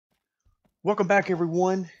Welcome back,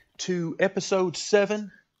 everyone, to episode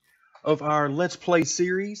 7 of our Let's Play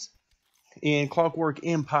series in Clockwork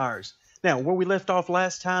Empires. Now, where we left off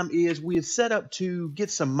last time is we had set up to get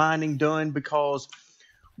some mining done because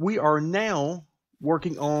we are now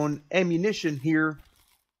working on ammunition here,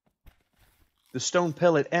 the stone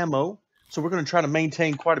pellet ammo. So we're going to try to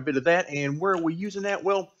maintain quite a bit of that. And where are we using that?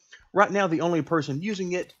 Well, right now the only person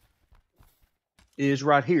using it is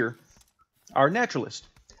right here, our naturalist.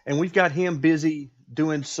 And we've got him busy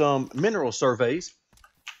doing some mineral surveys.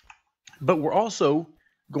 But we're also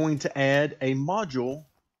going to add a module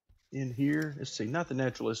in here. Let's see, not the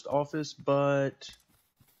naturalist office, but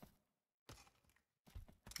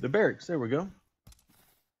the barracks. There we go.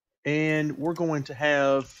 And we're going to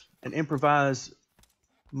have an improvised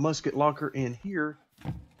musket locker in here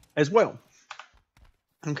as well.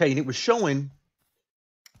 Okay, and it was showing,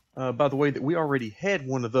 by the way, that we already had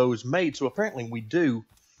one of those made. So apparently we do.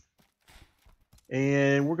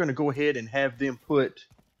 And we're going to go ahead and have them put,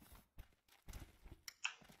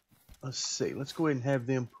 let's see, let's go ahead and have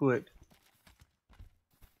them put,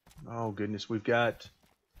 oh goodness, we've got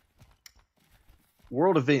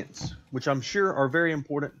world events, which I'm sure are very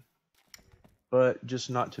important, but just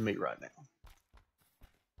not to me right now.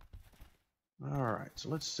 All right, so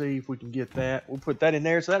let's see if we can get that. We'll put that in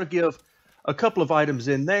there. So that'll give a couple of items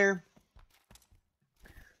in there.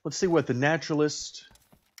 Let's see what the naturalist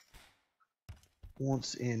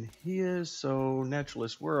wants in his. So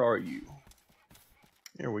naturalist, where are you?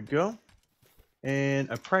 There we go.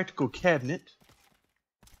 And a practical cabinet.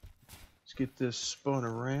 Let's get this spun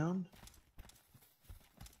around.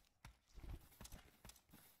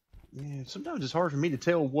 Yeah, sometimes it's hard for me to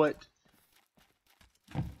tell what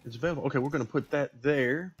is available. Okay, we're going to put that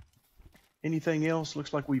there. Anything else?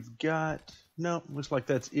 Looks like we've got, no, looks like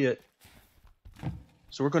that's it.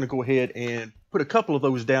 So we're going to go ahead and put a couple of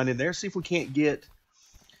those down in there. See if we can't get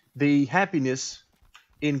the happiness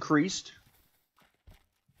increased.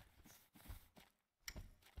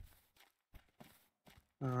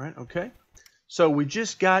 All right, okay. So we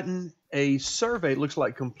just gotten a survey, it looks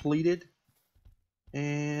like completed.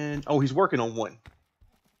 And, oh, he's working on one.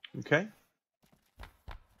 Okay.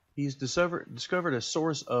 He's discovered a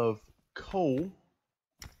source of coal.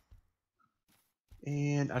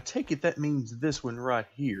 And I take it that means this one right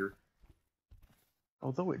here.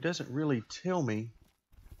 Although it doesn't really tell me,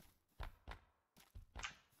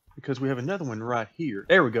 because we have another one right here.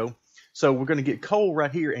 There we go. So we're going to get coal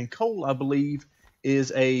right here. And coal, I believe,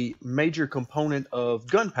 is a major component of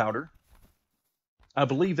gunpowder. I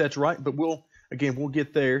believe that's right, but we'll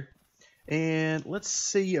get there. And let's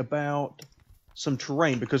see about some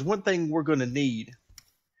terrain, because one thing we're going to need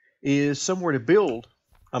is somewhere to build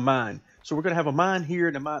a mine. So we're going to have a mine here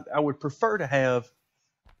and a mine. I would prefer to have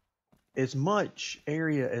as much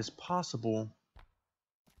area as possible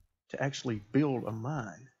to actually build a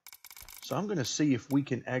mine. So I'm going to see if we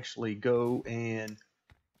can actually go and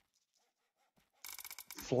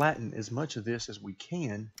flatten as much of this as we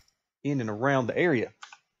can in and around the area.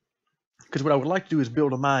 Because what I would like to do is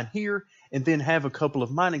build a mine here and then have a couple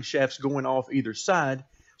of mining shafts going off either side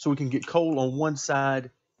so we can get coal on one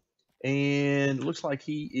side. And it looks like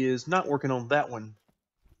he is not working on that one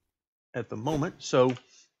at the moment. So,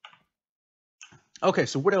 okay,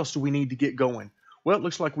 so what else do we need to get going? Well, it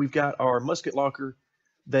looks like we've got our musket locker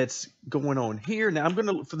that's going on here. Now,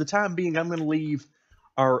 for the time being, I'm going to leave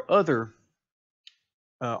our other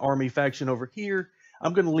army faction over here.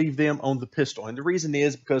 I'm going to leave them on the pistol. And the reason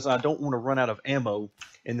is because I don't want to run out of ammo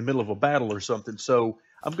in the middle of a battle or something. So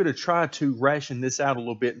I'm going to try to ration this out a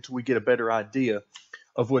little bit until we get a better idea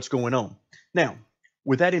of what's going on. Now,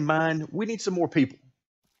 with that in mind, we need some more people.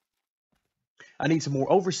 I need some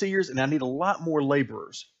more overseers, and I need a lot more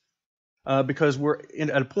laborers. Because we're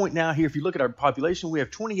at a point now here, if you look at our population, we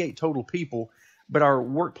have 28 total people, but our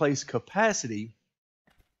workplace capacity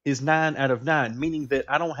is 9 out of 9, meaning that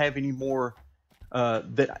I don't have any more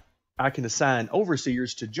that I can assign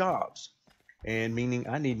overseers to jobs, and meaning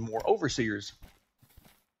I need more overseers.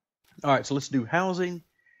 All right, so let's do housing,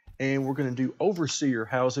 and we're going to do overseer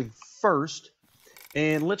housing first,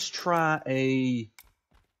 and let's try a,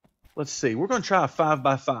 let's see, we're going to try a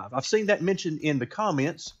 5x5. I've seen that mentioned in the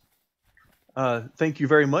comments. Thank you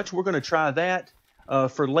very much. We're going to try that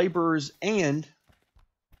for laborers and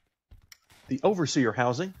the overseer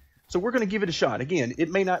housing. So we're going to give it a shot. Again, it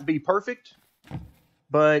may not be perfect,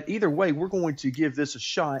 but either way, we're going to give this a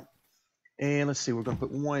shot. And let's see, we're going to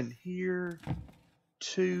put 1 here,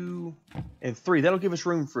 2, and 3. That'll give us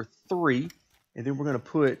room for 3. And then we're going to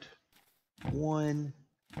put 1,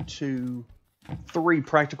 2, 3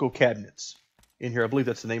 practical cabinets in here. I believe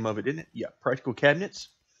that's the name of it, isn't it? Yeah, practical cabinets.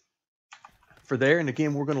 for there. And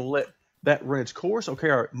again, we're going to let that run its course. Okay,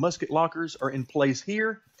 our musket lockers are in place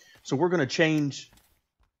here. So we're going to change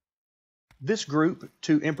this group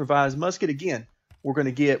to improvised musket. Again, we're going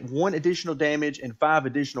to get 1 additional damage and 5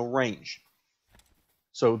 additional range.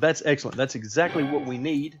 So that's excellent. That's exactly what we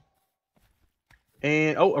need.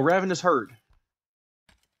 And, oh, a ravenous herd.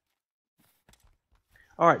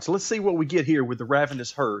 All right, so let's see what we get here with the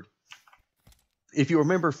ravenous herd. If you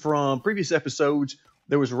remember from previous episodes,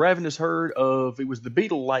 there was a ravenous herd of, it was the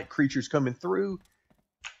beetle-like creatures coming through,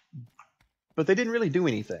 but they didn't really do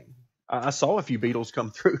anything. I saw a few beetles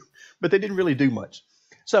come through, but they didn't really do much.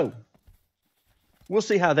 So we'll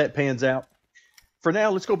see how that pans out. For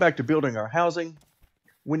now, let's go back to building our housing.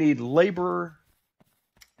 We need laborer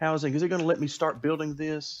housing. Is it going to let me start building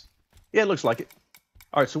this? Yeah, it looks like it.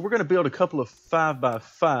 All right, so we're going to build a couple of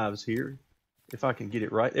 5x5s here, if I can get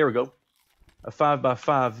it right. There we go. A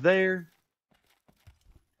 5x5 there.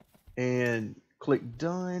 And click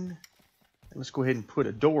done. And let's go ahead and put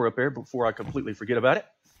a door up there before I completely forget about it.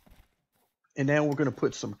 And now we're going to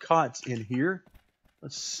put some cots in here.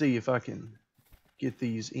 Let's see if I can get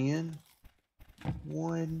these in.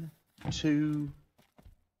 1, 2,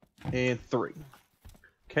 and 3.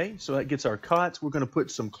 Okay, so that gets our cots. We're going to put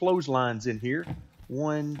some clotheslines in here.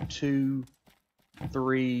 1, 2,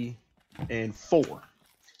 3, and 4.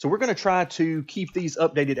 So we're going to try to keep these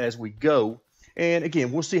updated as we go. And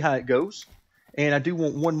again, we'll see how it goes. And I do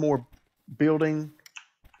want one more building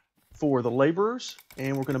for the laborers.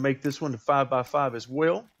 And we're going to make this one a 5x5 as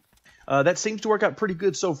well. That seems to work out pretty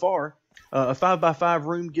good so far. A 5x5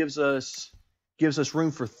 room gives us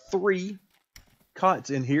room for 3 cots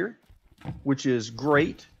in here, which is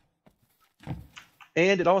great.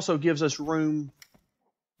 And it also gives us room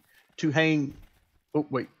to hang. Oh,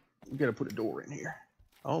 wait, we got to put a door in here.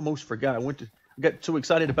 I almost forgot. I got so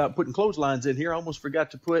excited about putting clotheslines in here, I almost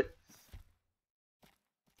forgot to put.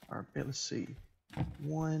 All right, let's see.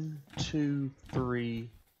 1, 2, 3,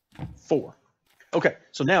 4. Okay,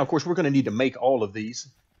 so now, of course, we're going to need to make all of these.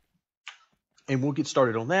 And we'll get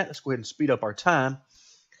started on that. Let's go ahead and speed up our time.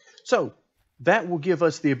 So that will give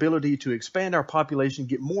us the ability to expand our population,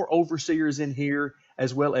 get more overseers in here,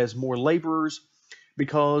 as well as more laborers.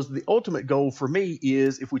 Because the ultimate goal for me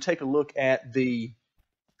is, if we take a look at the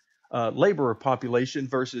laborer population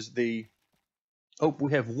versus the, oh,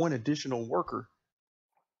 we have 1 additional worker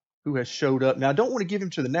who has showed up. Now, I don't want to give him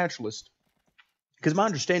to the naturalist, because my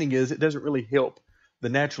understanding is it doesn't really help the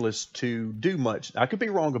naturalist to do much. I could be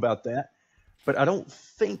wrong about that, but I don't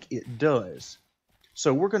think it does.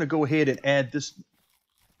 So we're going to go ahead and add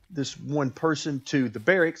this 1 person to the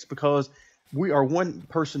barracks, because we are 1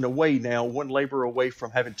 person away now, 1 laborer away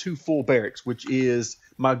from having 2 full barracks, which is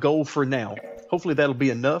my goal for now. Hopefully that'll be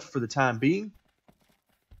enough for the time being.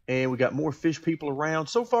 And we got more fish people around.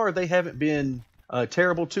 So far, they haven't been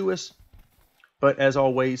terrible to us, but as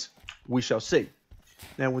always, we shall see.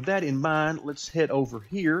 Now, with that in mind, let's head over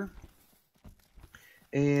here,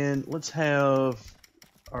 and let's have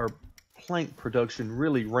our plank production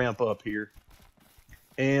really ramp up here.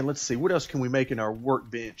 And let's see, what else can we make in our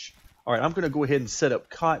workbench? All right, I'm going to go ahead and set up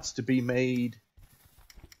cots to be made.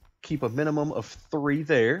 Keep a minimum of 3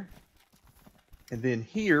 there. And then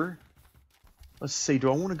here, let's see,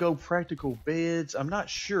 do I want to go practical beds? I'm not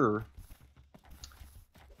sure,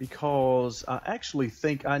 because I actually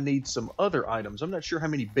think I need some other items. I'm not sure how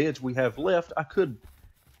many beds we have left. I could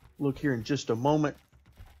look here in just a moment.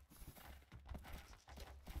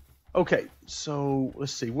 Okay, so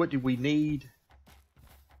let's see, what do we need?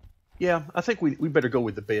 Yeah, I think we better go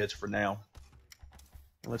with the beds for now.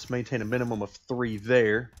 Let's maintain a minimum of 3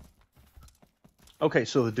 there. Okay,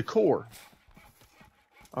 so the decor.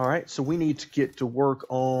 All right, so we need to get to work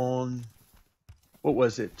on, what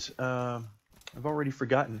was it? I've already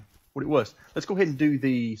forgotten what it was. Let's go ahead and do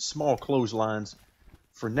the small clotheslines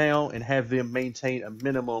for now and have them maintain a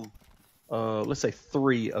minimum, let's say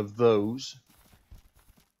 3 of those.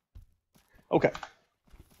 Okay,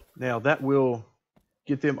 now that will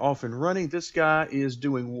get them off and running. This guy is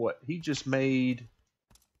doing what? He just made,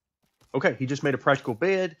 okay, he just made a practical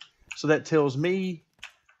bed. So that tells me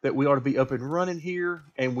that we ought to be up and running here,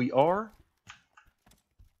 and we are.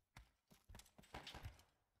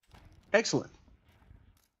 Excellent.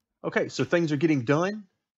 Okay, so things are getting done.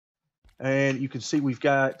 And you can see we've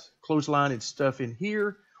got clothesline and stuff in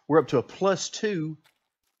here. We're up to a +2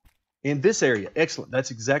 in this area. Excellent. That's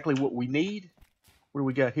exactly what we need. What do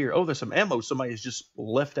we got here? Oh, there's some ammo somebody has just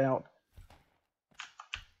left out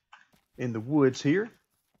in the woods here.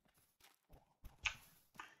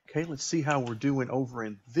 Okay, let's see how we're doing over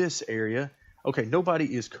in this area. Okay, nobody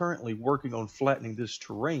is currently working on flattening this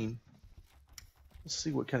terrain. Let's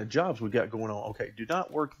see what kind of jobs we got going on. Okay, do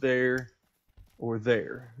not work there or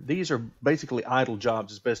there. These are basically idle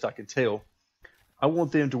jobs as best I can tell. I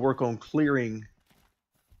want them to work on clearing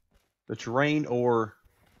the terrain or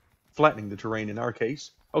flattening the terrain in our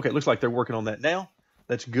case. Okay, it looks like they're working on that now.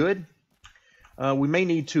 That's good. We may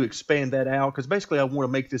need to expand that out because basically I want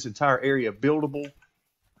to make this entire area buildable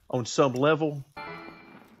on some level.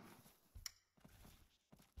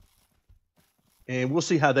 And we'll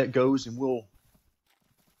see how that goes, and we'll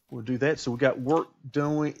do that. So we got work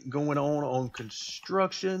going on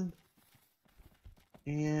construction.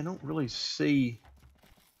 And I don't really see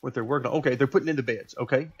what they're working on. Okay, they're putting into beds.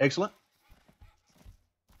 Okay, excellent.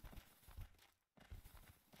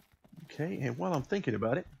 Okay, and while I'm thinking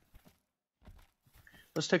about it,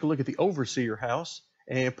 let's take a look at the overseer house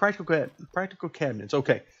and practical cabinets.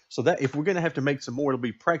 Okay, so that if we're going to have to make some more, it'll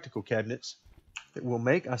be practical cabinets that we'll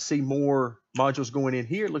make. I see more modules going in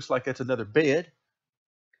here. It looks like that's another bed,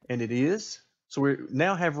 and it is. So we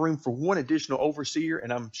now have room for one additional overseer,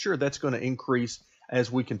 and I'm sure that's going to increase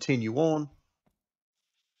as we continue on.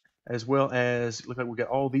 As well as, look like we got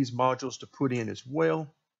all these modules to put in as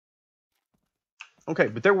well. Okay,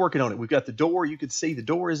 but they're working on it. We've got the door. You can see the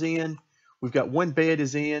door is in. We've got one bed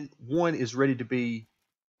is in. One is ready to be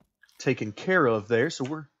taken care of there. So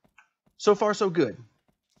we're so far so good.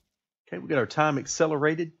 Okay, we got our time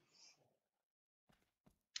accelerated.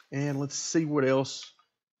 And let's see what else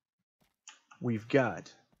we've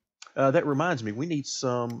got. That reminds me, we need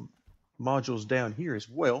some modules down here as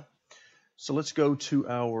well. So let's go to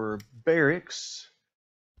our barracks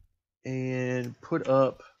and put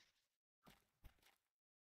up,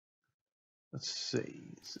 let's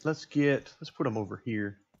see, let's put them over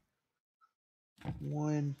here.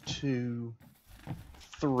 1, 2,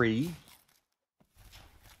 3.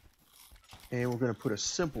 And we're going to put a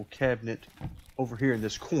simple cabinet over here in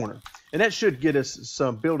this corner. And that should get us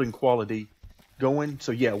some building quality going.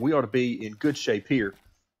 So yeah, we ought to be in good shape here.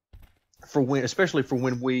 For when, especially for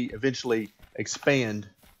when we eventually expand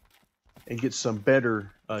and get some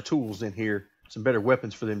better tools in here, some better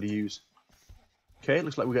weapons for them to use. Okay, it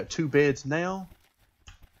looks like we got 2 beds now.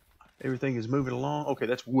 Everything is moving along. Okay,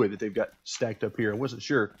 that's wood that they've got stacked up here. I wasn't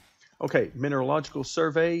sure. Okay, mineralogical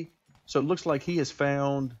survey. So it looks like he has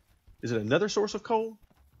found, is it another source of coal?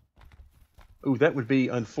 Ooh, that would be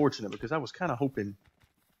unfortunate because I was kind of hoping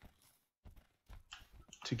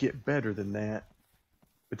to get better than that.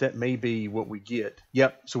 But that may be what we get.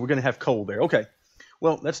 Yep, so we're going to have coal there. Okay,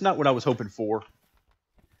 well, that's not what I was hoping for.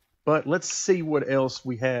 But let's see what else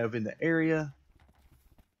we have in the area.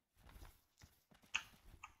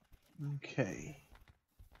 Okay.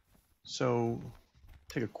 So,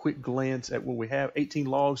 take a quick glance at what we have. 18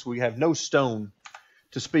 logs. We have no stone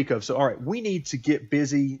to speak of. So, all right, we need to get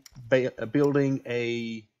busy building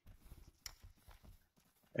a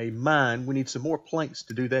mine. We need some more planks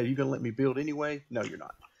to do that. Are you going to let me build anyway? No, you're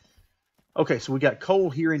not. Okay, so we got coal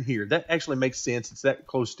here and here. That actually makes sense. It's that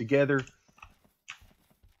close together.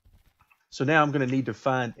 So now I'm going to need to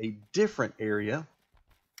find a different area.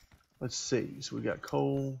 Let's see. So we got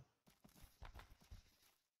coal.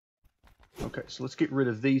 Okay, so let's get rid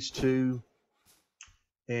of these 2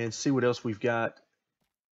 and see what else we've got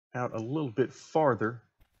out a little bit farther,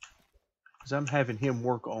 because I'm having him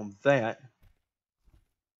work on that.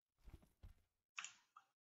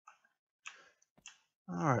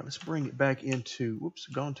 All right, let's bring it back into, whoops,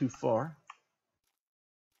 gone too far.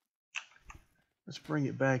 Let's bring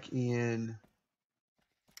it back in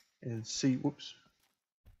and see, whoops.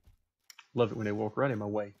 Love it when they walk right in my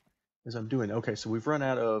way as I'm doing it. Okay, so we've run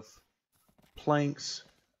out of planks.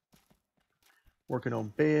 Working on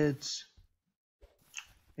beds.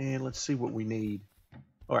 And let's see what we need.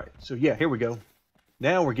 All right, so yeah, here we go.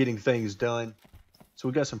 Now we're getting things done. So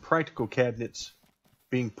we got some practical cabinets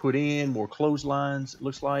being put in, more clotheslines, it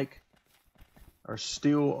looks like, are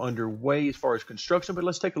still underway as far as construction. But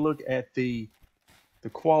let's take a look at the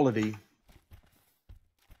quality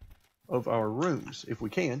of our rooms, if we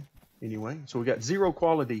can, anyway. So we got 0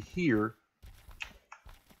 quality here.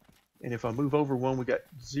 And if I move over one, we got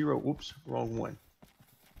 0, whoops, wrong one.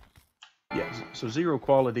 Yeah, so 0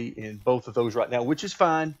 quality in both of those right now, which is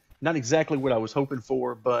fine. Not exactly what I was hoping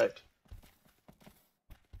for, but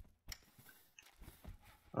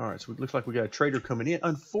all right, so it looks like we got a trader coming in.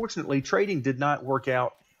 Unfortunately, trading did not work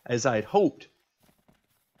out as I had hoped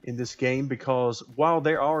in this game, because while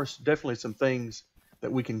there are definitely some things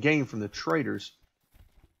that we can gain from the traders,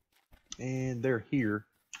 and they're here,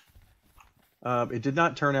 it did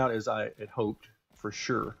not turn out as I had hoped, for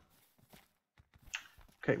sure.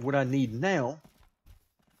 Okay, what I need now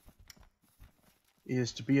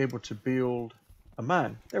is to be able to build a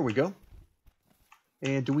mine. There we go.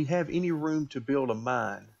 And do we have any room to build a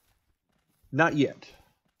mine? Not yet.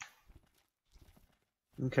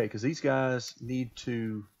 Okay, because these guys need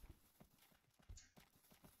to...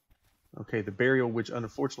 Okay, the burial, which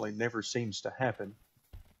unfortunately never seems to happen.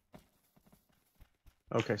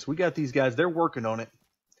 Okay, so we got these guys. They're working on it.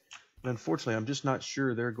 And unfortunately, I'm just not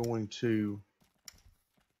sure they're going to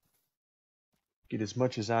get as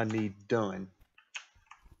much as I need done.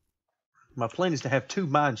 My plan is to have 2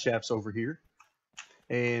 mine shafts over here.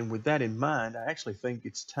 And with that in mind, I actually think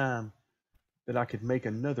it's time that I could make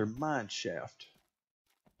another mine shaft.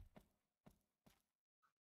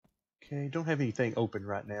 Okay, don't have anything open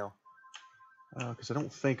right now. Because I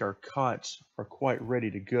don't think our cots are quite ready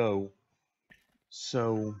to go.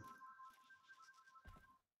 So...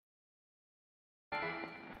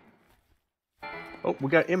 Oh, we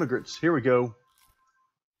got immigrants. Here we go.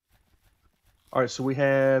 All right, so we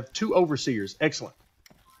have 2 overseers. Excellent.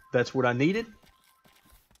 That's what I needed.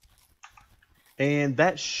 And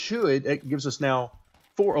that it gives us now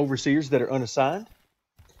 4 overseers that are unassigned.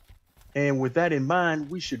 And with that in mind,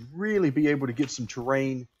 we should really be able to get some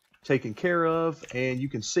terrain taken care of. And you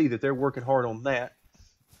can see that they're working hard on that.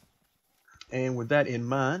 And with that in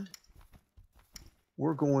mind,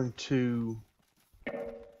 we're going to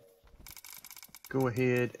go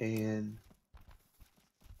ahead and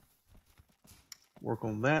work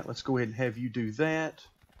on that. Let's go ahead and have you do that.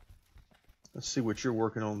 Let's see what you're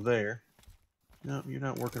working on there. No, you're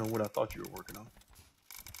not working on what I thought you were working on.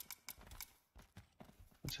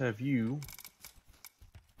 Let's have you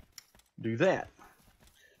do that.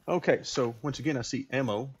 Okay, so once again, I see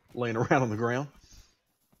ammo laying around on the ground.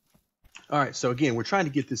 All right, so again, we're trying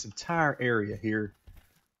to get this entire area here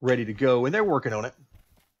ready to go, and they're working on it.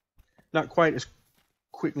 Not quite as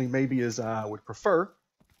quickly maybe as I would prefer,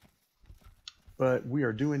 but we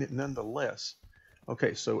are doing it nonetheless.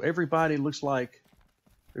 Okay, so everybody looks like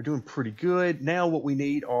they're doing pretty good. Now what we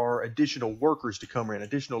need are additional workers to come in,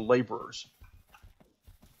 additional laborers.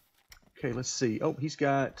 Okay, let's see. Oh, he's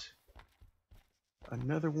got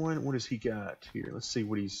another one. What has he got here? Let's see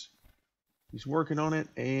what he's working on it,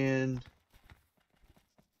 and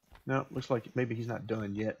no, looks like maybe he's not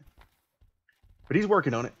done yet. But he's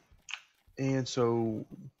working on it. And so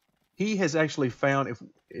he has actually found,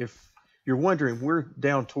 if you're wondering, we're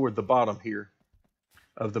down toward the bottom here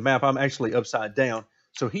of the map. I'm actually upside down.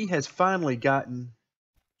 So he has finally gotten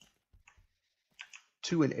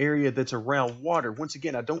to an area that's around water. Once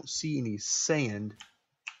again, I don't see any sand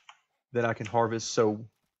that I can harvest. So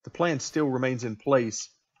the plan still remains in place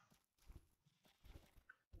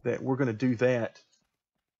that we're going to do that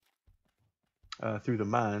through the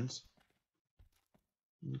mines.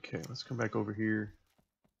 Okay, let's come back over here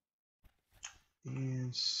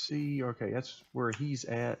and see. Okay, that's where he's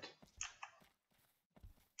at.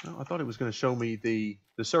 Oh, I thought it was going to show me the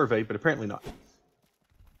survey, but apparently not.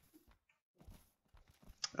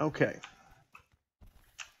 Okay.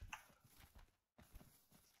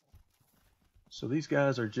 So these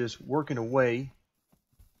guys are just working away.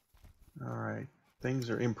 All right, things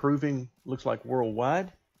are improving, looks like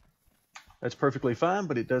worldwide. That's perfectly fine,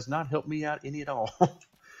 but it does not help me out any at all.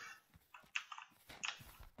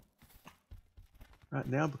 Right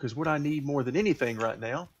now, because what I need more than anything right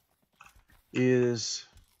now is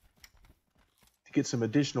to get some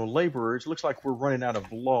additional laborers. Looks like we're running out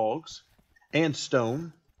of logs and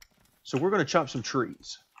stone. So we're going to chop some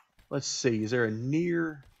trees. Let's see, is there a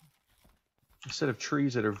set of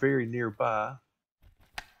trees that are very nearby?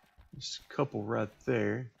 There's a couple right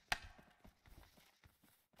there.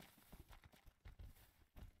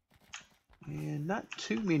 And not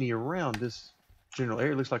too many around this general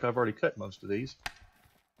area. Looks like I've already cut most of these.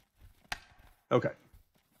 Okay,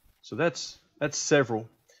 so that's several.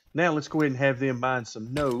 Now let's go ahead and have them mine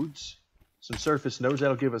some nodes, some surface nodes.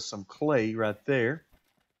 That'll give us some clay right there.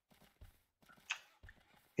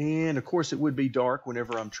 And of course it would be dark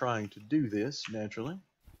whenever I'm trying to do this, naturally.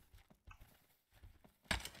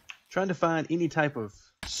 Trying to find any type of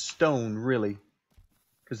stone, really,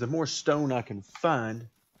 because the more stone I can find,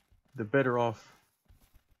 the better off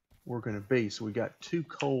we're going to be. So we got 2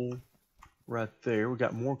 coal right there. We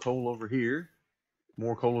got more coal over here.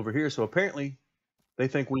 More coal over here. So apparently they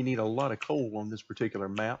think we need a lot of coal on this particular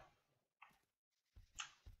map.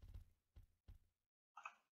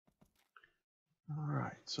 All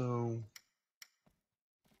right, so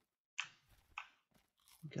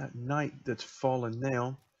we got night that's falling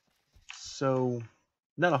now. So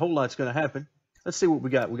not a whole lot's going to happen. Let's see what we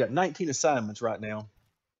got. We got 19 assignments right now.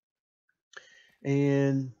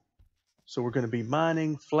 And so we're going to be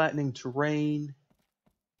mining, flattening terrain,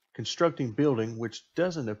 constructing building, which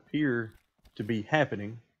doesn't appear to be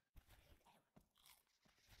happening.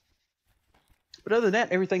 But other than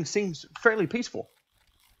that, everything seems fairly peaceful,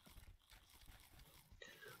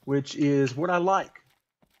 which is what I like.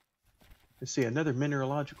 Let's see, another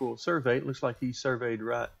mineralogical survey. It looks like he surveyed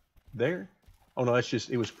right there. Oh no, that's just,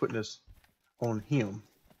 it was putting us on him.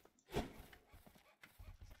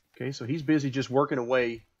 Okay, so he's busy just working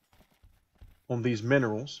away on these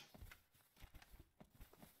minerals.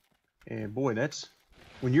 And boy, that's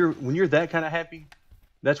when you're that kind of happy,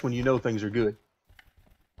 that's when you know things are good.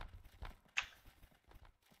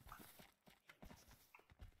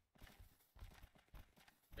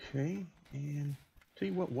 Okay, and tell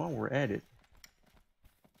you what, while we're at it,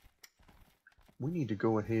 we need to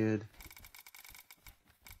go ahead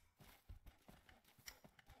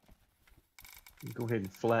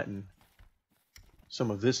and flatten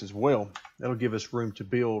some of this as well. That'll give us room to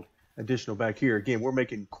build additional back here. Again, we're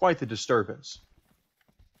making quite the disturbance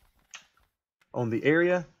on the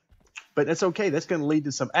area, but that's okay. That's going to lead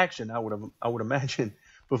to some action, I would imagine,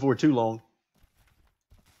 before too long.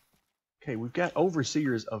 Okay, we've got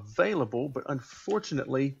overseers available, but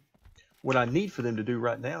unfortunately, what I need for them to do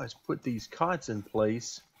right now is put these cots in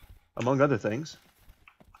place, among other things.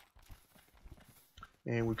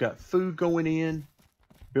 And we've got food going in.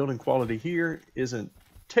 Building quality here isn't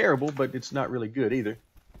terrible, but it's not really good either.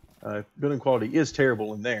 Building quality is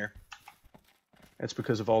terrible in there. That's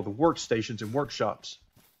because of all the workstations and workshops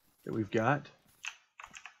that we've got.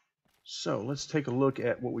 So let's take a look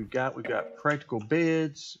at what we've got. We've got practical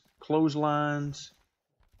beds, clotheslines,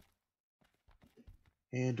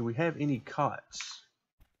 and do we have any cots?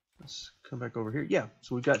 Let's come back over here. Yeah,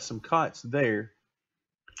 so we've got some cots there.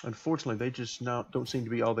 Unfortunately, they just don't seem to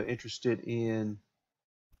be all that interested in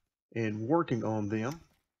working on them.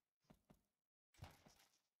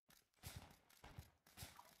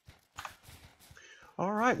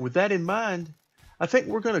 All right, with that in mind, I think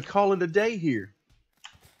we're going to call it a day here.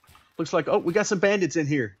 Looks like, oh, we got some bandits in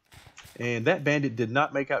here. And that bandit did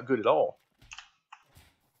not make out good at all.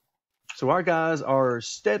 So our guys are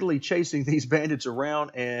steadily chasing these bandits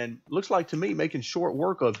around and looks like to me making short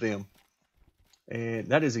work of them. And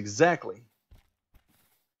that is exactly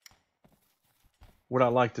what I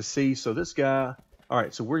like to see. So this guy, all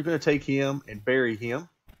right, so we're going to take him and bury him.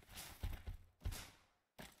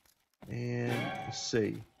 And let's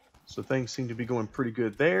see. So things seem to be going pretty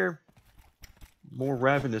good there. More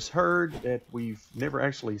ravenous herd that we've never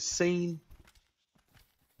actually seen.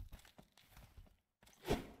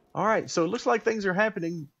 All right, so it looks like things are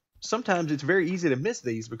happening. Sometimes it's very easy to miss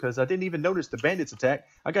these because I didn't even notice the bandits attack.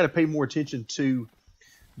 I got to pay more attention to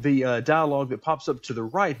the dialogue that pops up to the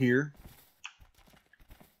right here.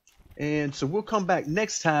 And so we'll come back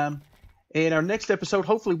next time. And our next episode,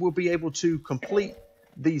 hopefully we'll be able to complete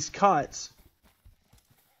these cots.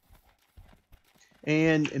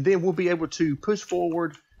 And then we'll be able to push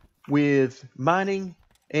forward with mining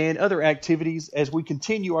and other activities as we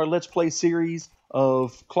continue our Let's Play series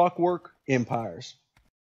of Clockwork Empires.